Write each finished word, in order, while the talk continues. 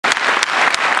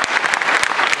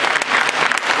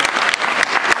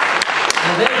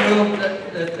knew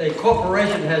that a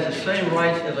corporation has the same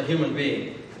rights as a human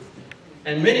being.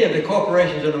 And many of the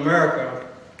corporations in America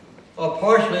are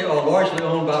partially or largely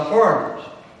owned by foreigners.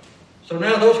 So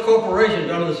now those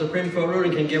corporations under the Supreme Court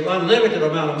ruling can give unlimited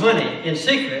amount of money in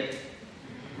secret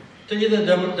to either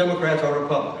Democrats or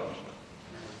Republicans.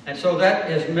 And so that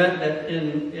has meant that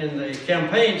in the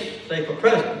campaigns, say for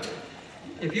president,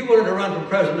 if you wanted to run for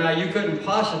president now, you couldn't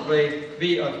possibly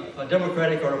be a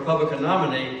Democratic or Republican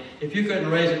nominee if you couldn't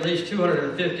raise at least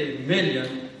 $250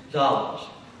 million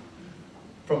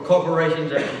from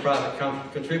corporations and from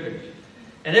private contributors.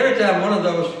 And every time one of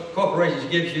those corporations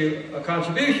gives you a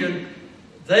contribution,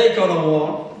 they're going to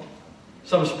want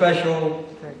some special,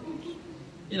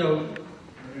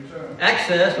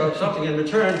 access or something in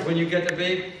return when you get to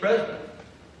be president.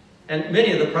 And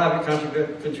many of the private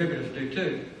contributors do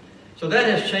too. So that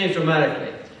has changed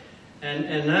dramatically.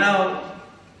 And now,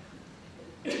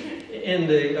 in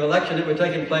the election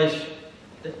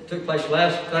that took place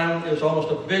last time, it was almost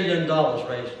 $1 billion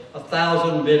raised,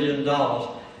 $1,000 billion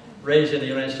raised in the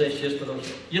United States just for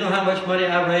those. You know how much money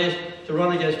I raised to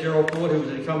run against Gerald Ford, who was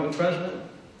the incumbent president?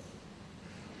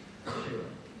 Zero.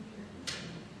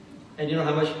 And you know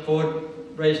how much Ford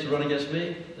raised to run against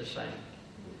me? The same.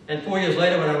 And 4 years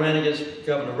later, when I ran against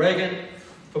Governor Reagan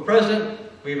for president,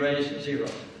 we raised zero.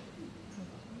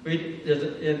 In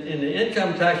the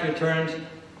income tax returns,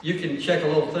 you can check a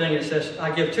little thing that says,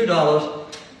 I give $2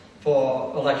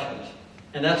 for elections.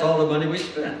 And that's all the money we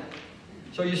spend.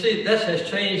 So you see, that has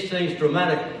changed things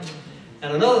dramatically.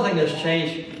 And another thing that's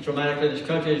changed dramatically in this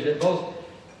country is that both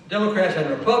Democrats and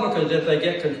Republicans, if they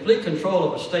get complete control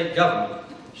of a state government,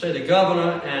 say the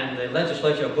governor and the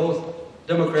legislature are both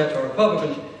Democrats or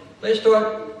Republicans, they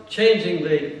start changing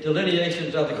the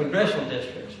delineations of the congressional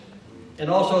districts and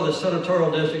also the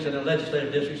senatorial districts and the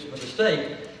legislative districts for the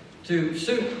state to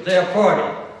suit their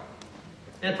party.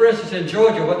 And for instance, in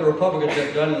Georgia, what the Republicans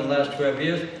have done in the last 12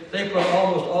 years, they put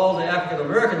almost all the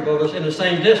African-American voters in the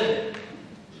same district,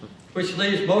 which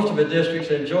leaves most of the districts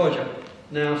in Georgia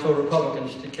now so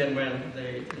Republicans can win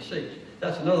the seats.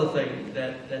 That's another thing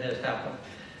that has happened.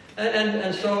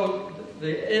 And so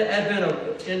the advent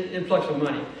of influx of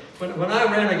money. When I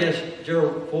ran against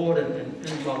Gerald Ford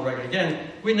and Ronald Reagan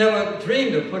again, we never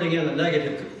dreamed of putting in a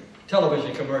negative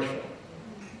television commercial.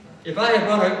 If I had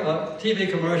run a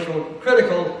TV commercial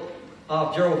critical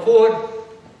of Gerald Ford,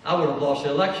 I would have lost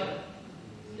the election.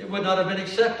 It would not have been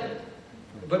accepted.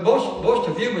 But most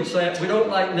of you would say, we don't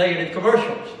like negative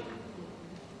commercials.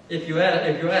 If you add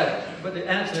it. But the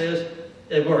answer is,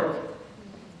 it worked.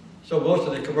 So most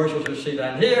of the commercials you see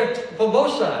down here, from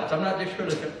both sides, I'm not just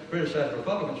criticizing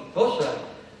Republicans, both sides,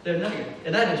 they're negative.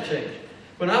 And that has changed.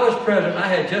 When I was president, I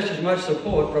had just as much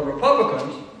support from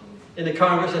Republicans in the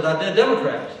Congress as I did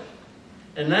Democrats.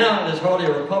 And now there's hardly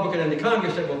a Republican in the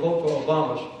Congress that will vote for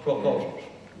Obama's proposals.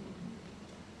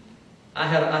 I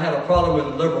had a problem with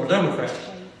the liberal Democrats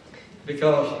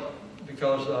because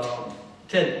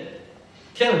Ted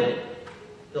Kennedy,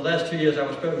 the last 2 years I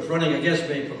was president, was running against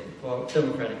me for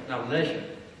Democratic nomination.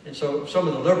 And so some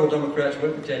of the liberal Democrats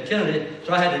went for Ted Kennedy,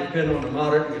 so I had to depend on the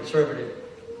moderate and conservative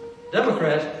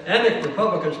Democrats and the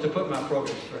Republicans to put my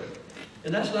programs through.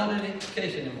 And that's not the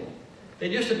case anymore.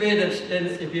 It used to be that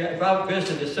if I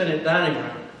visited the Senate dining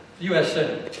room, the U.S.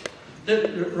 Senate,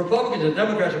 the Republicans and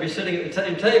Democrats would be sitting at the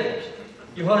same tables.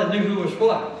 You hardly knew who was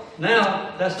what.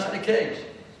 Now, that's not the case.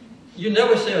 You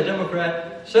never see a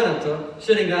Democrat senator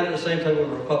sitting down at the same table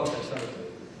with a Republican senator.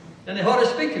 And they hardly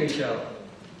speak to each other.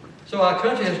 So our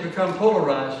country has become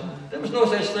polarized. There was no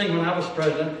such thing when I was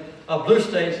president of blue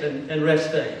states and red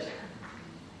states.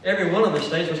 Every one of the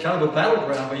states was kind of a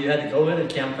battleground where you had to go in and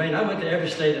campaign. I went to every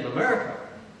state in America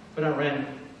when I ran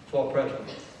for president.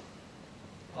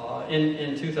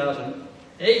 In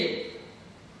 2008,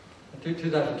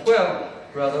 2012,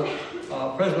 rather,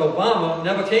 President Obama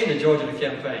never came to Georgia to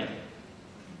campaign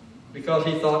because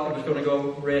he thought it was going to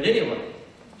go red anyway.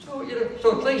 So,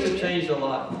 so things have changed a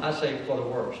lot, I say, for the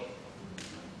worst.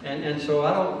 And so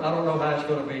I don't know how it's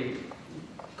going to be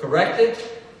corrected.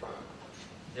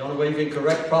 The only way you can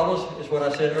correct problems is what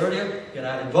I said earlier: get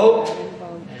out and vote,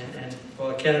 and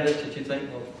for candidates that you think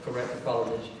will correct the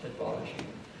problems that bothers you.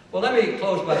 Well, let me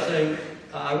close by saying,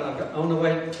 I'm on the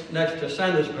way next to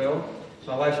Sandersville.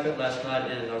 My wife spent last night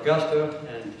in Augusta,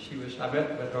 and I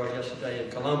met with her yesterday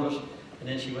in Columbus, and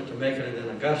then she went to Macon and then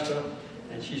Augusta,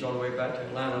 and she's on the way back to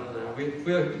Atlanta now.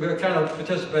 We're kind of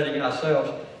participating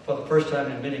ourselves for the first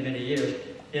time in many, many years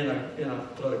in a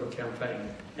political campaign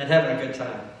and having a good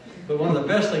time. But one of the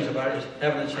best things about it is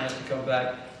having a chance to come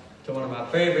back to one of my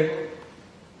favorite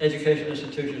education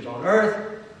institutions on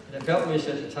earth. And it helped me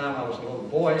since the time I was a little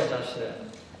boy, as I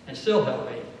said, and still helped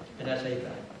me and that's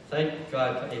ABAC. Thank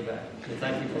God for ABAC, and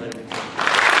thank you for letting me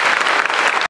come.